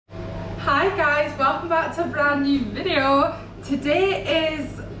Hi guys, welcome back to a brand new video. Today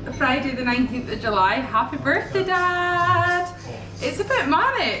is Friday the 19th of July. Happy birthday, Dad! It's a bit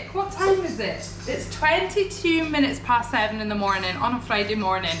manic. What time is it? It's 22 minutes past 7 in the morning on a Friday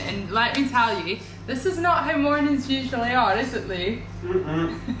morning, and let me tell you, this is not how mornings usually are, is it, Lee?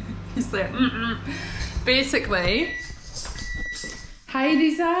 He's like, Basically,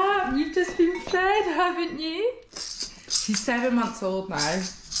 Heidi's up. You've just been fed, haven't you? She's 7 months old now.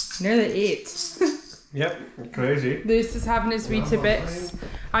 Nearly 8. Yep, crazy. Lewis is having his Weetabix.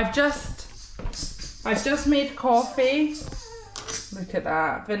 I've just made coffee. Look at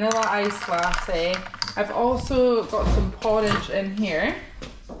that, vanilla iced latte. I've also got some porridge in here.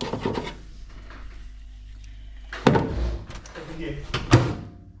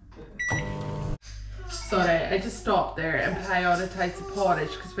 Sorry, I just stopped there and prioritised the porridge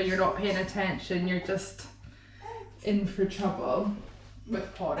because when you're not paying attention, you're just in for trouble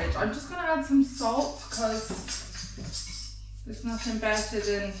with porridge. I'm just going to add some salt because there's nothing better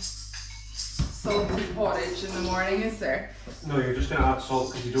than salty porridge in the morning, is there? No, you're just going to add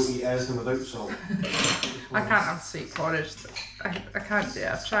salt because you don't eat anything without salt. I can't have sweet porridge. I can't do it.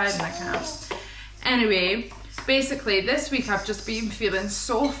 I've tried and I can't. Anyway, basically this week I've just been feeling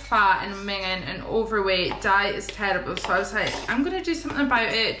so fat and minging and overweight. Diet is terrible. So I was like, I'm going to do something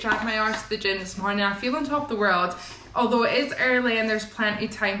about it. Drag my arse to the gym this morning. I feel on top of the world. Although it is early and there's plenty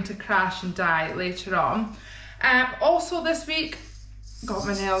of time to crash and die later on. Also this week, got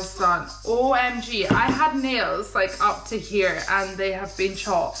my nails done. OMG, I had nails like up to here and they have been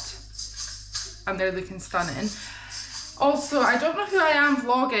chopped. And they're looking stunning. Also, I don't know who I am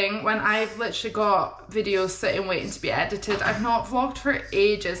vlogging when I've literally got videos sitting waiting to be edited. I've not vlogged for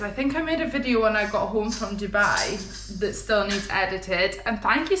ages. I think I made a video when I got home from Dubai that still needs edited. And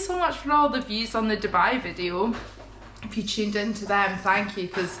thank you so much for all the views on the Dubai video. If you tuned into them, thank you,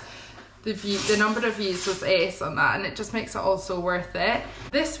 because the number of views was ace on that and it just makes it all so worth it.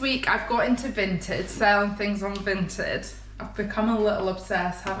 This week I've got into Vinted, selling things on Vinted. I've become a little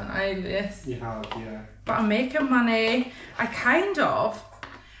obsessed, haven't I, Lewis? You have, yeah. But I'm making money. I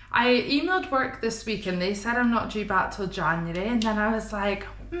emailed work this week and they said I'm not due back till January, and then I was like,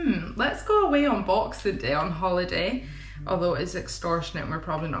 let's go away on Boxing Day on holiday. Although it's extortionate and we're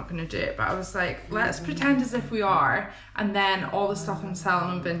probably not going to do it, but I was like, let's pretend as if we are, and then all the stuff I'm selling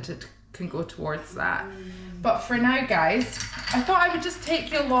on Vinted can go towards that. But for now, guys, I thought I would just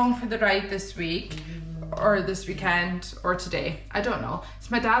take you along for the ride this week, or this weekend, or today. I don't know. It's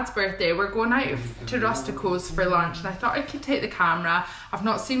my dad's birthday. We're going out to Rustico's for lunch, and I thought I could take the camera. I've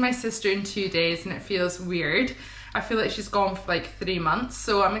not seen my sister in 2 days and it feels weird. I feel like she's gone for like 3 months,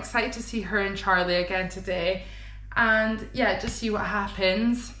 so I'm excited to see her and Charlie again today. And yeah, just see what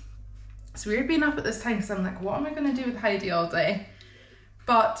happens. It's weird being up at this time because I'm like, what am I going to do with Heidi all day?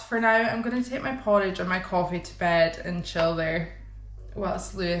 But for now, I'm going to take my porridge and my coffee to bed and chill there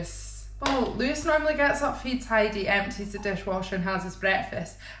whilst Lewis, well, Lewis normally gets up, feeds Heidi, empties the dishwasher and has his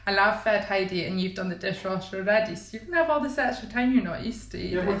breakfast. And I've fed Heidi and you've done the dishwasher already, so you can have all this extra time you're not used to.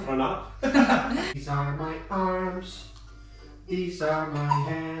 Yeah, wait for that. These are my arms, these are my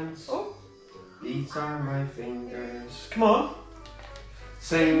hands. Oh. These are my fingers. Come on.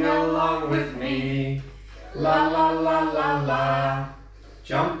 Sing along with me. La la la la la.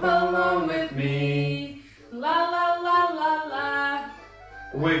 Jump along with me. La la la la la.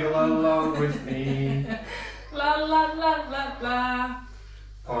 Wiggle along with me. La la la la la.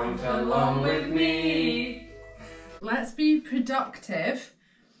 Point along with me. Let's be productive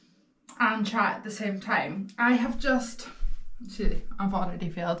and chat at the same time. I've already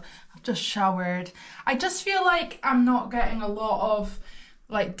failed. I've just showered. I just feel like I'm not getting a lot of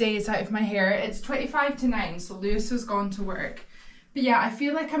like days out of my hair. It's 25 to 9, so Lewis has gone to work. But yeah, I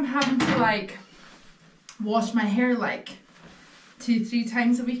feel like I'm having to like wash my hair like 2-3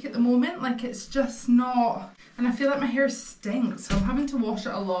 times a week at the moment. Like it's just not, and I feel like my hair stinks, so I'm having to wash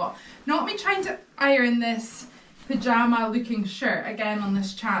it a lot. Not me trying to iron this pajama looking shirt again on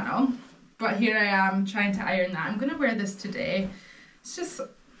this channel. But here I am trying to iron that. I'm going to wear this today. It's just a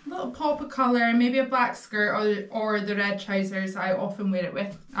little pop of colour, maybe a black skirt or the red trousers I often wear it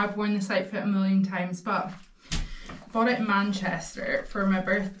with. I've worn this outfit a million times, but I bought it in Manchester for my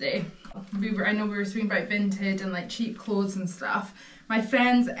birthday. I know we were speaking about Vinted and like cheap clothes and stuff. My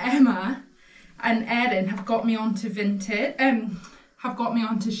friends Emma and Erin have got me onto Vinted, have got me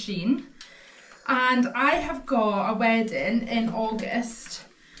onto Shein. And I have got a wedding in August.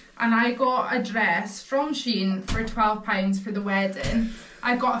 And I got a dress from Shein for £12 for the wedding.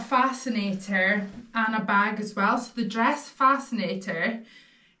 I got a fascinator and a bag as well. So the dress, fascinator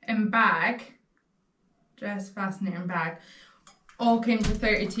and bag, all came for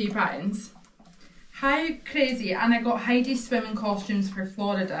 £32. How crazy. And I got Heidi's swimming costumes for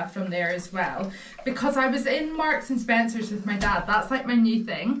Florida from there as well, because I was in Marks and Spencer's with my dad. That's like my new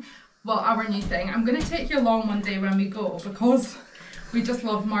thing. Well, our new thing. I'm going to take you along one day when we go, because we just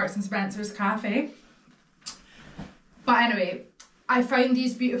love Marks and Spencer's cafe. But anyway, I found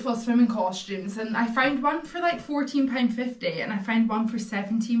these beautiful swimming costumes, and I found one for like £14.50 and I found one for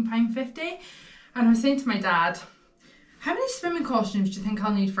 £17.50. And I was saying to my dad, how many swimming costumes do you think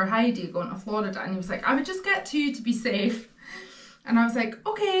I'll need for Heidi going to Florida? And he was like, I would just get 2 to be safe. And I was like,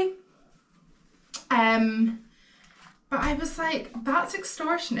 okay. But I was like, that's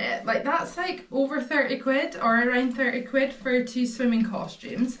extortionate. Like, that's like over 30 quid or around 30 quid for 2 swimming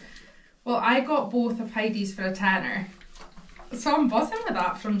costumes. Well, I got both of Heidi's for a tenner. So I'm buzzing with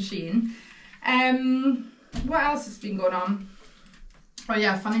that from Shein. What else has been going on? Oh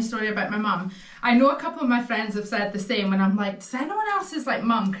yeah, funny story about my mum. I know a couple of my friends have said the same when I'm like, does anyone else's like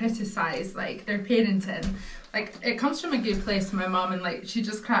mum criticise like their parenting? Like, it comes from a good place to my mum, and like she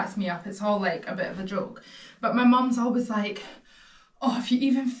just cracks me up. It's all like a bit of a joke. But my mum's always like, oh, if you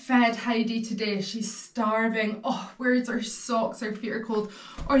even fed Heidi today, she's starving. Oh, where's her socks? Her feet are cold.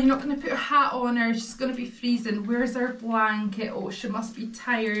 Or you're not going to put a hat on her, she's going to be freezing. Where's her blanket? Oh, she must be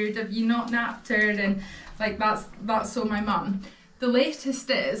tired. Have you not napped her? And like, that's so my mum. The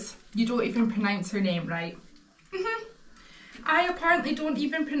latest is, you don't even pronounce her name right. I apparently don't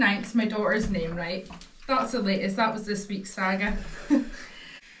even pronounce my daughter's name right. That's the latest. That was this week's saga.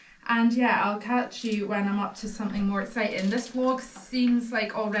 And yeah, I'll catch you when I'm up to something more exciting. This vlog seems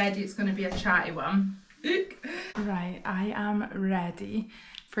like already it's going to be a chatty one. Right, I am ready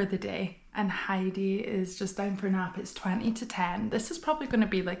for the day, and Heidi is just down for a nap. It's 20 to 10. This is probably going to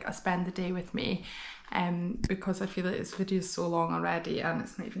be like a spend the day with me, because I feel like this video is so long already and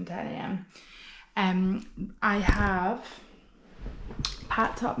it's not even 10 AM. I have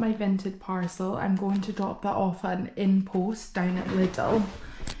packed up my Vinted parcel. I'm going to drop that off an in post down at Lidl.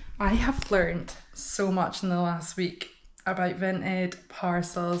 I have learned so much in the last week about Vinted,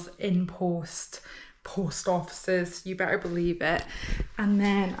 parcels, in post, post offices, you better believe it. And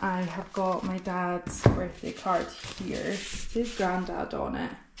then I have got my dad's birthday card here. His granddad on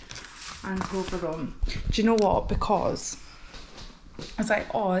it and Toblerone. Do you know what? Because I was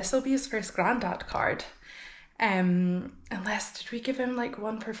like, oh, this will be his first granddad card. Unless, did we give him like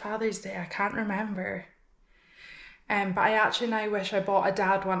one for Father's Day? I can't remember. But I actually now wish I bought a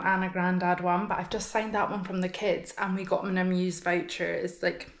dad one and a granddad one, but I've just signed that one from the kids, and we got him an Amuse voucher. It's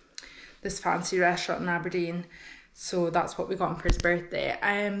like this fancy restaurant in Aberdeen, so that's what we got him for his birthday.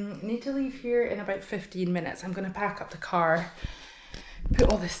 I need to leave here in about 15 minutes. I'm going to pack up the car,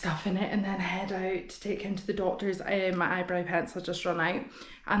 put all this stuff in it, and then head out to take him to the doctor's. My eyebrow pencil just run out,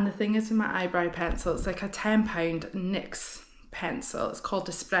 and the thing is with my eyebrow pencil, it's like a £10 NYX pencil. It's called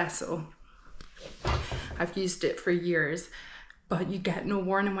Espresso. I've used it for years, but you get no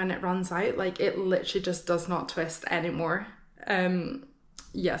warning when it runs out. Like, it literally just does not twist anymore.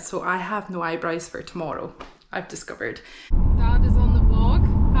 Yeah, so I have no eyebrows for tomorrow, I've discovered. Dad is on the vlog.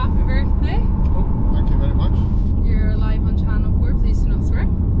 Happy birthday. Oh, thank you very much. You're live on channel 4, please do not swear.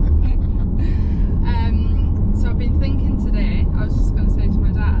 So I've been thinking today, I was just going to say to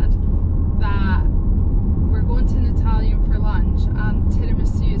my dad that we're going to an Italian for lunch and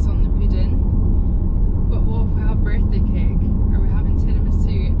tiramisu is on the pudding. But what if we have birthday cake? Are we having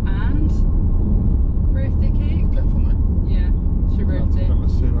tiramisu and birthday cake? Definitely. Yeah, it's your birthday.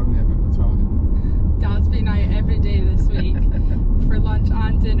 Dad's been out every day this week for lunch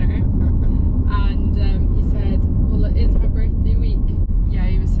and dinner. And he said, well, it is my birthday week. Yeah,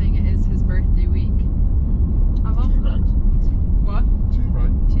 he was saying it is his birthday week. I love that. Right. What? Too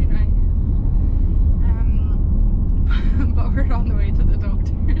right. Too right. But we're on the way to the doctor's.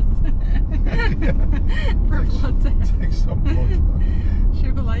 For blood test. Take some blood.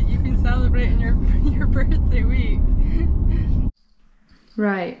 She'll be like, you've been celebrating your birthday week.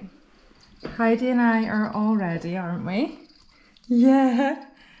 Right. Heidi and I are all ready, aren't we? Yeah,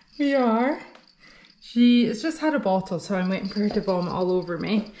 we are. She has just had a bottle, so I'm waiting for her to vomit all over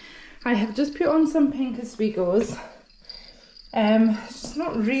me. I have just put on some Pink as We Goes. It's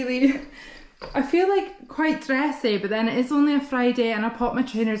not really, I feel like quite dressy, but then it is only a Friday and I pop my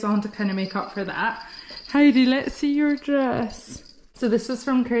trainers on to kind of make up for that. Heidi, let's see your dress. So this was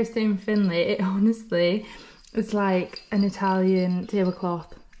from Kirsten Finlay. It honestly is like an Italian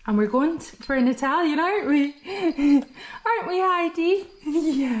tablecloth. And we're going for an Italian, aren't we? Aren't we, Heidi?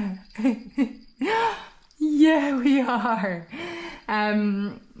 Yeah. Yeah, we are.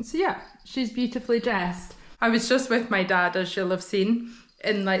 So yeah, she's beautifully dressed. I was just with my dad, as you'll have seen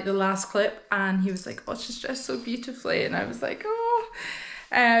in like the last clip, and he was like, oh, she's dressed so beautifully. And I was like, oh.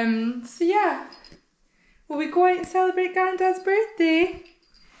 So yeah, will we go out and celebrate Granddad's birthday?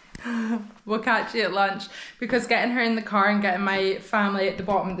 We'll catch you at lunch, because getting her in the car and getting my family at the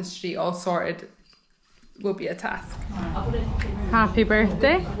bottom of the street all sorted will be a task. Happy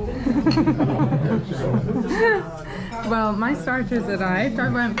birthday. Well, my starters arrived. I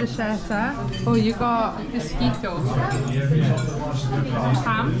went bruschetta. Oh, you got pesquito.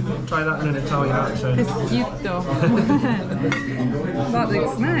 Ham. Try that in an Italian accent. Pesquito. That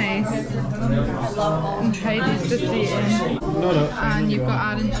looks nice. And Heidi's just eating. No. And you've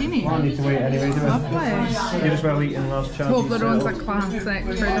got arancini. I need to wait anyway, do I? Lovely. You're as well eating last chance. Toblerone's a classic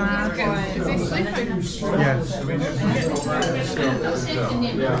for Dad. Is he sleeping? Yes.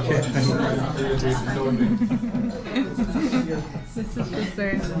 This is just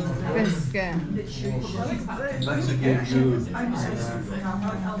their biscuit. That's a good food.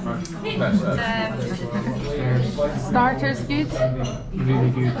 Starter's good. Really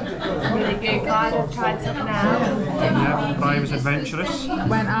good. Really good. Glad I've tried something else. Yeah, Brian was adventurous.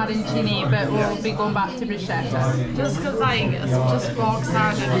 Went arancini, but we'll be going back to bruschetta. Just because like it's just bog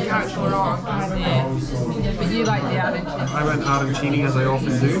standard, you can't go wrong, can you? But you like the arancini. I went arancini as I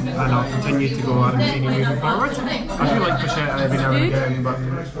often do, and I'll continue to go arancini moving forward. I do like bruschetta every now and again, but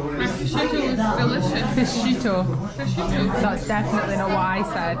Prosciutto is delicious. Prosciutto. That's definitely not what I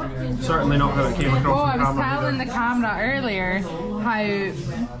said. certainly not how it came across Oh, I on was camera. telling the camera earlier how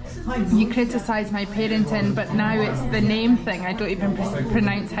you criticise my parenting, but now it's the name thing. I don't even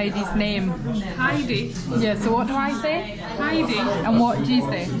pronounce Heidi's name. Heidi. Yeah, so what do I say? Heidi. And what do you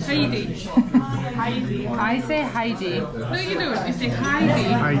say? Heidi. Heidi. I say Heidi. No, you don't. You say Heidi.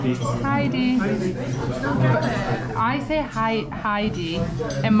 Heidi. Heidi. But I say Heidi,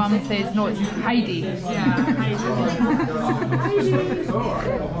 and Mum says no, it's Heidi. Yeah, Heidi.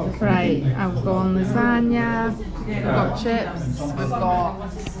 Right, I've got lasagna, we've got chips, we've got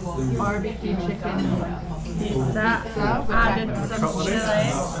barbecue chicken. That added some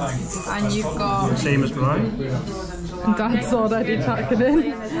chili, and you've got. Same as Brian. Dad's already tucking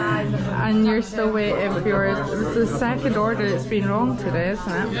in, and you're still waiting for yours. It's the second order that's been wrong today,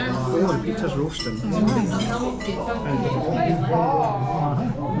 isn't it? Oh, the pizza's roasting.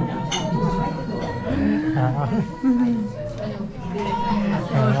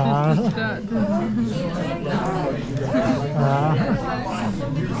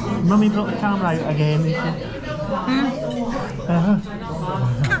 Mummy brought the camera out again.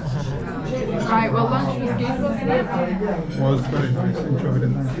 Right, well, lunch was good, wasn't it? Was very nice, enjoyed it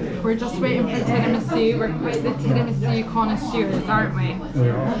there. We're just waiting for tiramisu. We're quite the tiramisu connoisseurs, aren't we? We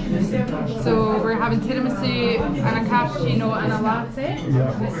are. So we're having tiramisu and a cappuccino and a latte.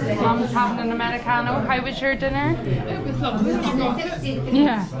 Yeah. Mum's having an Americano. How was your dinner? It was lovely. You got it.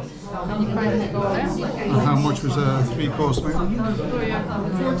 Yeah. You finally got it. How much was a 3-course meal? Oh yeah.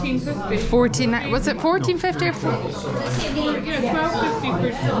 14.50. 14. Was it 14.50 or 4? Yeah,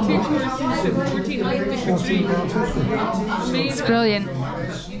 12.50 for 2 courses. 14.50 for 3. It's Amazing. brilliant.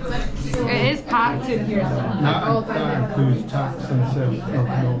 It is packed in here. That includes tax and service.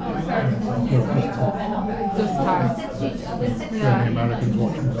 Just packed. The Americans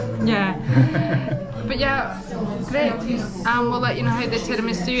watching. Yeah. But yeah, great. And we'll let you know how the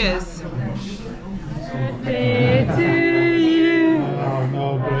tiramisu is. Birthday to you. Oh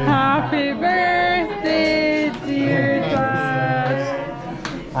no, great. Happy birthday, dear Dad.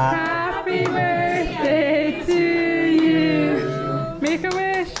 Happy birthday to you. Make a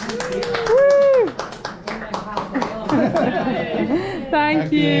wish. Woo!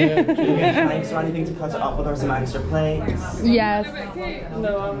 Thank you. Thanks or anything to cut it up with, or some extra plates? Yes.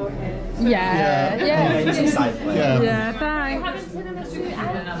 No, I'm okay. Yeah. Yeah. Maybe some side plates. Yeah. Thanks.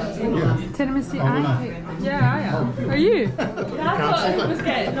 Tiramisu and cake. Yeah, I am. Are you? I thought it was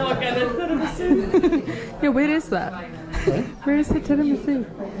getting tiramisu. Yeah, where is that? Where is the tiramisu?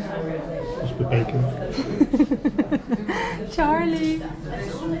 Just the bacon. Charlie.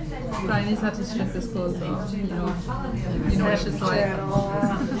 Brian, he's had to strip his clothes off. You know what she's like.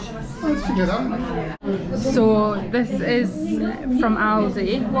 So this is from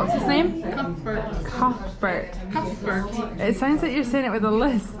Aldi. What's his name? Cuthbert. It sounds like you're saying it with a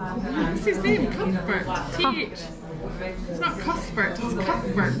lisp. What's his name? Cuthbert. TH. It's not Cuthbert, it's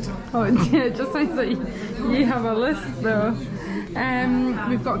Cuthbert. Oh, yeah, it just sounds like you have a lisp though.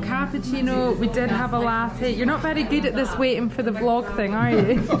 We've got cappuccino, we did have a latte. You're not very good at this waiting for the vlog thing, are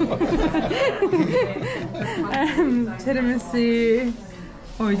you? Tiramisu.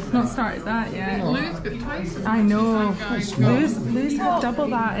 Oh, you've not started that yet. Lou's got twice. I know. Lou's had double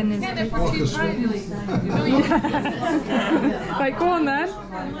that in his Get it for £2. You know you Right, go on then.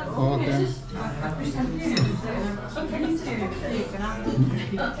 Okay.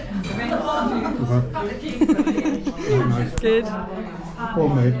 Nice. Good.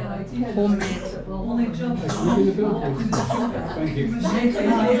 Homemade. Homemade. Thank you.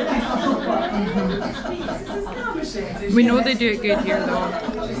 We know they do it good here though,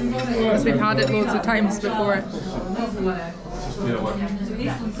 because we've had it loads of times before.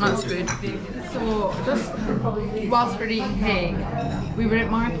 That's good. So just whilst we're eating cake, we were at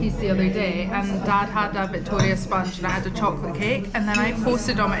Marky's the other day and Dad had a Victoria sponge and I had a chocolate cake, and then I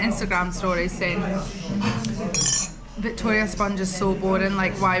posted on my Instagram story saying Victoria sponge is so boring,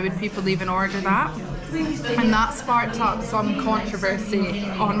 like why would people even order that? And that sparked up some controversy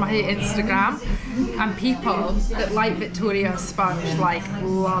on my Instagram, and people that like Victoria sponge like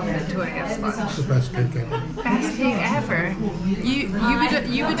love Victoria sponge. The best cake ever. Best cake ever. You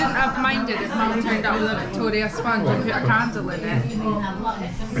wouldn't have minded if Mum turned up with a Victoria sponge and put a candle in it.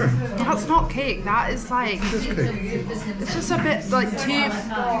 That's not cake. That is like it's just a bit like too.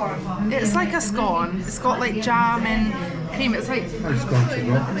 It's like a scone. It's got like jam and cream. It's like.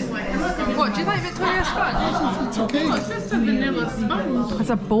 What do you like Victoria sponge? It's okay. It's just a vanilla sponge.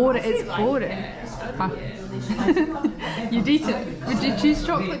 It's boring. Huh. You'd eat it. Would you choose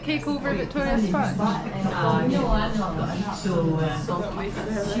chocolate cake over Victoria sponge?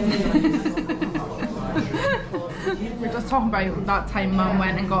 We're just talking about that time Mum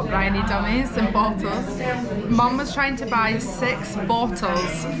went and got brownie dummies and bottles. Mum was trying to buy 6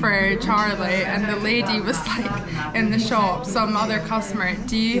 bottles for Charlie, and the lady was like in the shop, some other customer,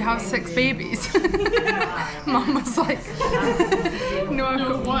 do you have 6 babies? Mum was like, no,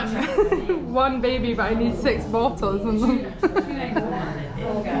 I've got one baby, but I need 6 bottles. And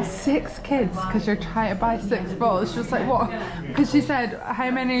 6 kids because you're trying to buy 6 bottles. She was like, what? Because she said,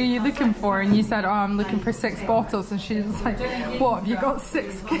 how many are you looking for? And you said, oh, I'm looking for 6 bottles. And she was like, what, have you got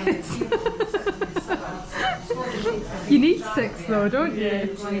 6 kids? You need 6 though, don't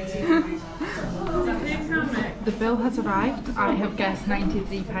you? The bill has arrived. I have guessed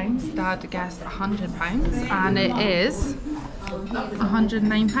 £93. Dad guessed £100, and it is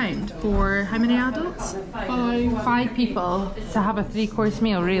 £109 for how many adults? 5 people to have a 3-course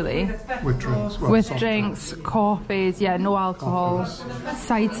meal, really. With drinks. Well, with drinks, coffees, yeah, no alcohol,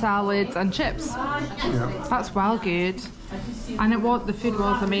 side salads and chips. Yeah. That's well good. And the food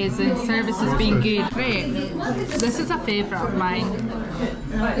was amazing. Service has been good. Great. This is a favourite of mine.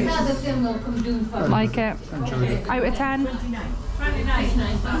 Like it. Enjoyed it. Out of 10?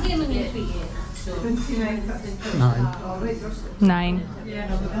 9.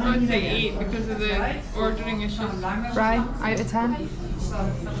 I'd say 8 because of the ordering issues. Right, out of 10? 8.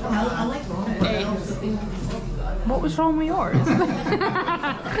 What was wrong with yours?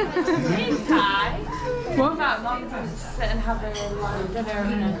 What? Mum can sit and have her dinner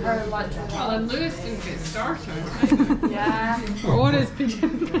and her lunch. Well, and Lewis didn't get started. Yeah. What is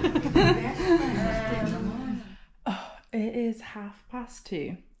pigeon? Oh, it is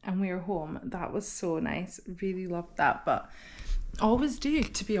 2:30 and we're home. That was so nice. Really loved that, but always do,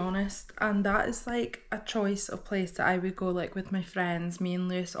 to be honest. And that is like a choice of place that I would go like with my friends. Me and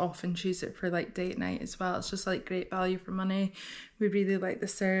Lewis often choose it for like date night as well. It's just like great value for money. We really like the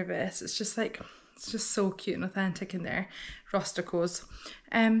service. It's just like, it's just so cute and authentic in there. Rusticos.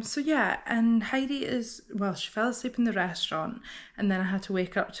 So yeah, and Heidi is, well, she fell asleep in the restaurant and then I had to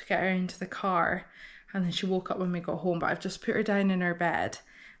wake her up to get her into the car, and then she woke up when we got home, but I've just put her down in her bed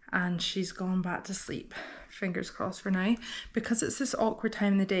and she's gone back to sleep. Fingers crossed for now, because it's this awkward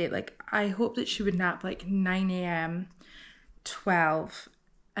time of the day. Like, I hope that she would nap like 9 AM, 12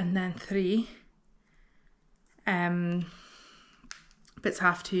 and then 3. But it's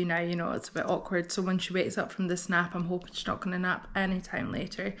 2:30 now, you know, it's a bit awkward. So when she wakes up from this nap, I'm hoping she's not going to nap anytime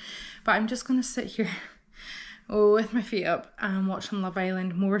later. But I'm just going to sit here with my feet up and watch some Love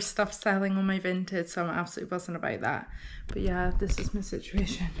Island. More stuff selling on my Vinted, so I'm absolutely buzzing about that. But yeah, this is my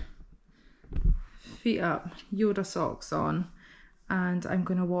situation. Feet up, Yoda socks on, and I'm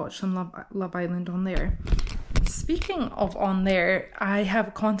going to watch some Love Island on there. Speaking of on there, I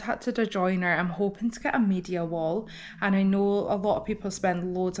have contacted a joiner. I'm hoping to get a media wall, and I know a lot of people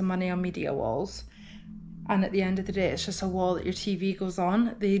spend loads of money on media walls, and at the end of the day it's just a wall that your TV goes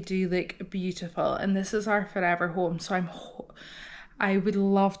on. They do look beautiful, and this is our forever home, so I would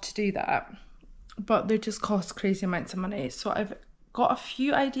love to do that, but they just cost crazy amounts of money. So I've got a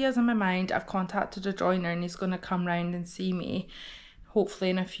few ideas in my mind. I've contacted a joiner and he's going to come round and see me hopefully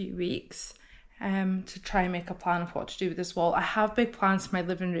in a few weeks to try and make a plan of what to do with this wall. I have big plans for my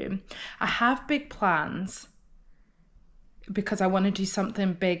living room. I have big plans because I want to do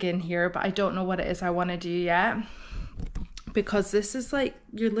something big in here, but I don't know what it is I want to do yet, because this is like,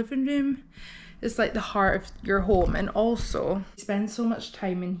 your living room it's like the heart of your home. And also we spend so much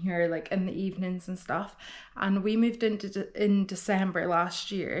time in here, like in the evenings and stuff. And we moved in December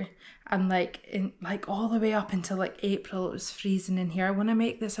last year, and like all the way up until like April it was freezing in here. I want to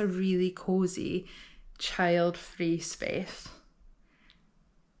make this a really cozy child-free space.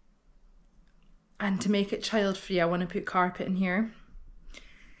 And to make it child-free, I want to put carpet in here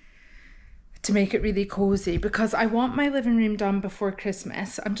to make it really cozy, because I want my living room done before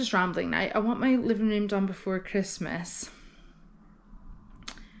Christmas. I'm just rambling now. I want my living room done before Christmas,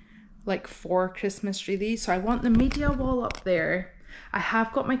 like for Christmas really. So I want the media wall up there. I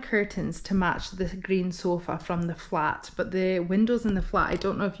have got my curtains to match the green sofa from the flat, but the windows in the flat, I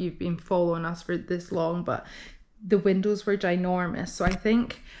don't know if you've been following us for this long, but the windows were ginormous. So I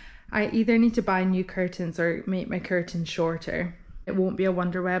think I either need to buy new curtains or make my curtains shorter. It won't be a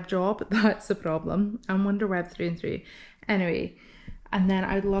Wonderweb job, that's the problem. I'm Wonderweb through and through. Anyway, and then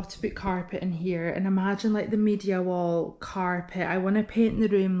I'd love to put carpet in here, and imagine like the media wall carpet. I want to paint the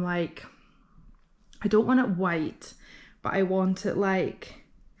room like, I don't want it white, but I want it like,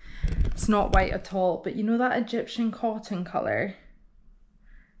 it's not white at all, but you know that Egyptian cotton colour?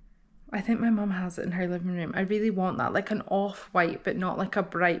 I think my mum has it in her living room. I really want that, like an off-white, but not like a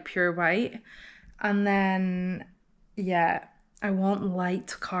bright pure white. And then, yeah, I want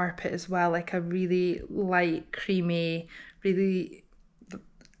light carpet as well, like a really light, creamy, really,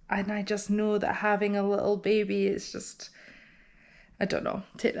 and I just know that having a little baby is just, I don't know,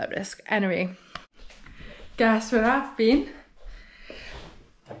 take that risk. Anyway, guess where I've been?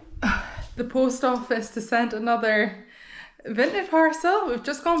 The post office to send another vintage parcel. We've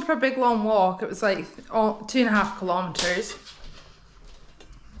just gone for a big long walk. It was like 2.5 kilometres.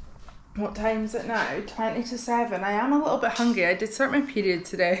 What time is it now? 20 to 7. I am a little bit hungry. I did start my period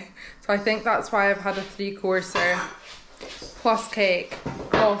today, so I think that's why I've had a 3-courser plus cake,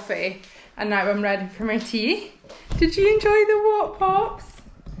 coffee, and now I'm ready for my tea. Did you enjoy the walk, Pops?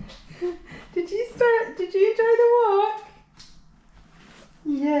 Did you enjoy the walk?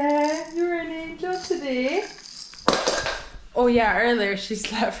 Yeah, you were an angel today. Oh yeah, earlier she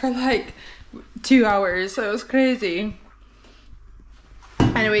slept for like 2 hours, so it was crazy.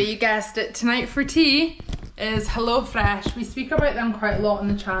 Anyway, you guessed it, tonight for tea is HelloFresh. We speak about them quite a lot on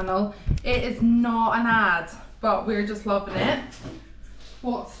the channel. It is not an ad, but we're just loving it.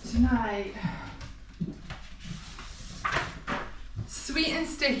 What's tonight? Sweet and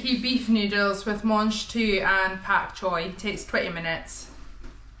sticky beef noodles with mange tout and pak choy. Takes 20 minutes.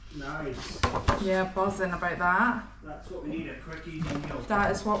 Nice. Yeah, buzzing about that. That's what we need, a quick easy meal.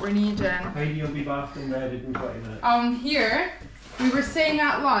 That is what we're needing. Heidi will be back and ready in 20 minutes. Here, we were saying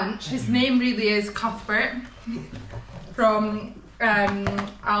at lunch, his name really is Cuthbert from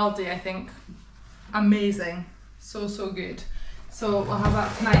Aldi, I think. Amazing. So good. So we'll have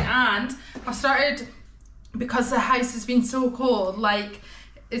that tonight. And I started, because the house has been so cold, like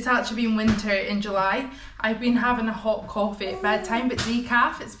it's actually been winter in July, I've been having a hot coffee at bedtime, but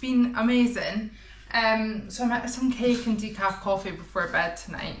decaf. It's been amazing. So I might have some cake and decaf coffee before bed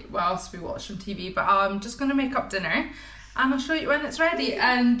tonight whilst we watch some TV, but I'm just going to make up dinner and I'll show you when it's ready.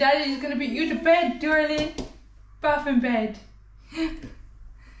 And Daddy's going to put you to bed, darling. Bath in bed.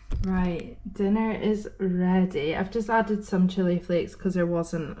 Right, dinner is ready. I've just added some chili flakes because there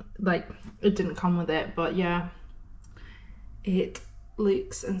wasn't, like, it didn't come with it, but yeah, it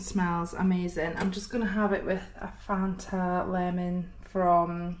looks and smells amazing. I'm just gonna have it with a Fanta lemon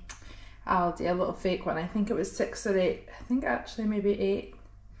from Aldi, a little fake one. I think it was 6 or 8, I think actually maybe 8,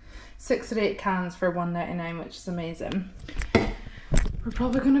 6 or 8 cans for $1.99, which is amazing. We're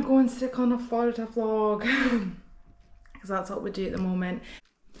probably gonna go and stick on a Florida vlog because that's what we do at the moment.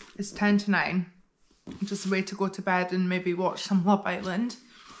 It's 10 to 9, just a way to go to bed and maybe watch some Love Island.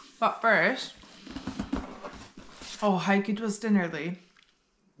 But first, oh, how good was dinner, Lee?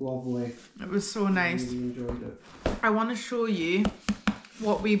 Lovely. It was so nice. Really enjoyed it. I want to show you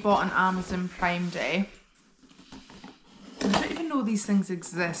what we bought on Amazon Prime Day. I don't even know these things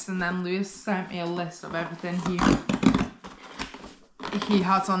exist, and then Lewis sent me a list of everything he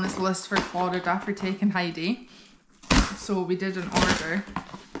has on this list for Florida for taking Heidi. So we did an order.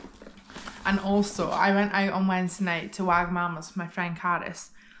 And also, I went out on Wednesday night to Wagamama's with my friend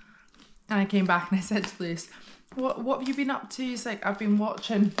Caris. And I came back and I said to Luce, what have you been up to? He's like, I've been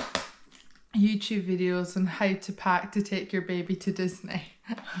watching YouTube videos on how to pack to take your baby to Disney.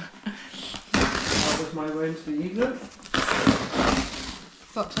 That was my Wednesday evening.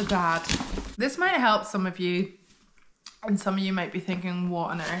 Such a dad. This might help some of you, and some of you might be thinking,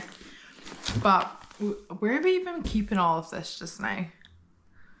 what on earth? But where are we even keeping all of this just now?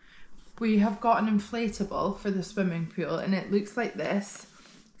 We have got an inflatable for the swimming pool, and it looks like this.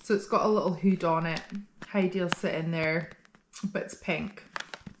 So it's got a little hood on it. Heidi will sit in there, but it's pink.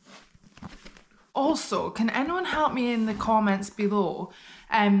 Also, can anyone help me in the comments below?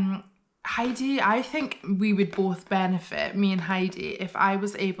 Heidi, I think we would both benefit, me and Heidi, if I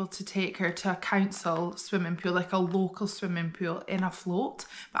was able to take her to a council swimming pool, like a local swimming pool in a float.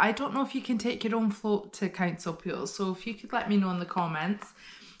 But I don't know if you can take your own float to council pools, so if you could let me know in the comments.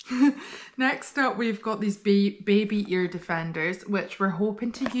 Next up, we've got these baby ear defenders, which we're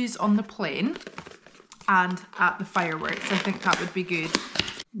hoping to use on the plane and at the fireworks. I think that would be good.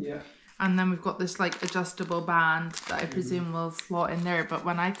 Yeah. And then we've got this like adjustable band that I presume will slot in there. But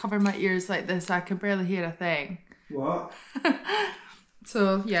when I cover my ears like this, I can barely hear a thing. What?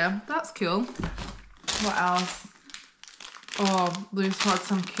 So yeah, that's cool. What else? Oh, Lou's got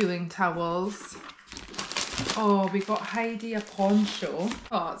some cooling towels. Oh, we got Heidi a poncho.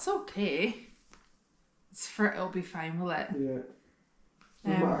 Oh, it's okay. It'll be fine, will it? Yeah.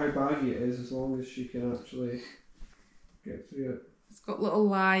 No matter how baggy it is, as long as she can actually get through it. It's got little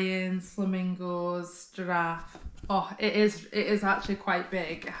lions, flamingos, giraffe. Oh, it is actually quite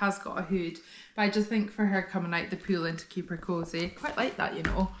big. It has got a hood. But I just think for her coming out the pool and to keep her cosy, quite like that, you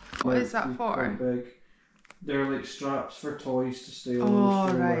know. What is that for? Quite big. They're like straps for toys to stay on the Oh,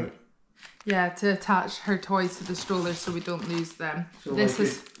 stroller. right. Yeah, to attach her toys to the stroller so we don't lose them. So This like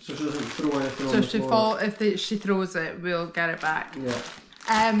is so she doesn't throw anything so on if the she floor. she throws it, we'll get it back. Yeah.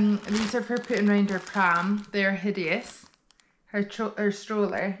 These are for putting around her pram. They're hideous. Her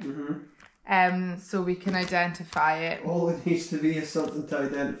stroller. So we can identify it. All it needs to be is something to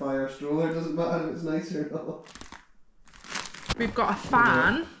identify our stroller. It doesn't matter if it's nice or not. We've got a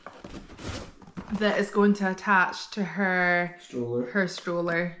fan that is going to attach to her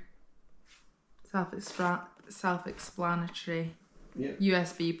stroller. Self-explanatory. Yep.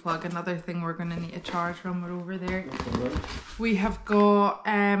 USB plug, another thing we're going to need to charge when we're over there. We have got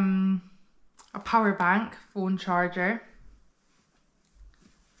a power bank, phone charger.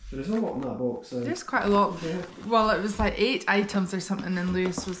 There's a lot in that box. There's quite a lot. Yeah. Well, it was like 8 items or something, and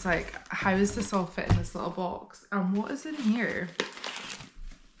Lewis was like, how does this all fit in this little box? And what is in here?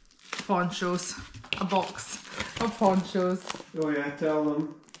 Ponchos. A box of ponchos. Oh yeah, tell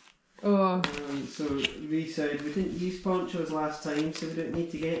them. Oh. So Rhi said we didn't use ponchos last time, so we don't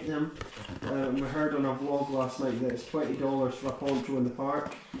need to get them. We heard on a vlog last night that it's $20 for a poncho in the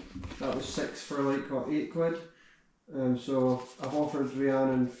park. That was 6 for like what, 8 quid. So I've offered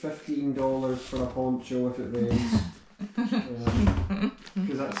Rhiannon $15 for a poncho if it rains.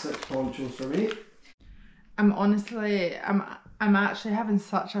 Because that's 6 ponchos for me. I'm actually having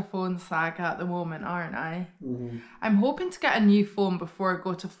such a phone saga at the moment, aren't I? Mm-hmm. I'm hoping to get a new phone before I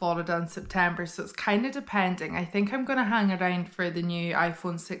go to Florida in September, so it's kind of depending. I think I'm going to hang around for the new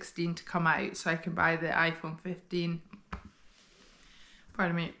iPhone 16 to come out so I can buy the iPhone 15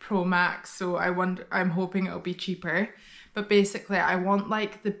 Pro Max. So I'm hoping it'll be cheaper. But basically I want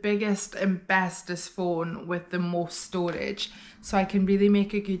like the biggest and bestest phone with the most storage, so I can really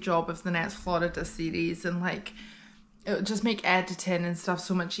make a good job of the next Florida series, and like it'll just make editing and stuff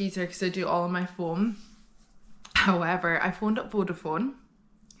so much easier because I do it all on my phone. However, I phoned up Vodafone,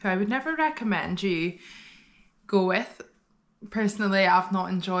 who I would never recommend you go with. Personally, I've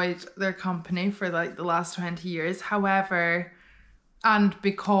not enjoyed their company for like the last 20 years. However, and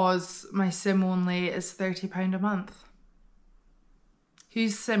because my SIM only is £30 a month.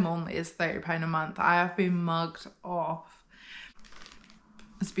 Whose SIM only is £30 a month? I have been mugged off.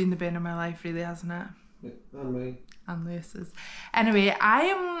 It's been the bane of my life, really, hasn't it? Yeah, and me. And Lewis's. Anyway, I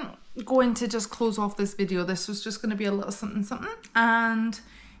am going to just close off this video. This was just going to be a little something, and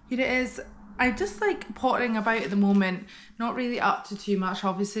here it is. I just like pottering about at the moment, not really up to too much.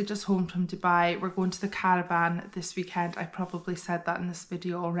 Obviously just home from Dubai. We're going to the caravan this weekend. I probably said that in this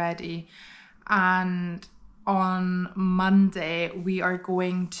video already. And on Monday we are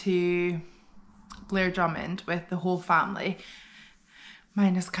going to Blair Drummond with the whole family,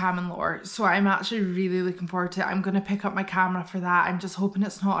 minus Cam and Laura. So I'm actually really looking forward to it. I'm going to pick up my camera for that. I'm just hoping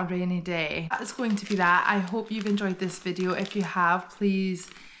it's not a rainy day. That is going to be that. I hope you've enjoyed this video. If you have, please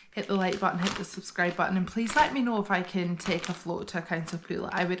hit the like button, hit the subscribe button, and please let me know if I can take a float to a council pool.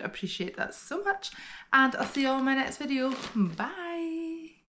 I would appreciate that so much. And I'll see you all in my next video. Bye.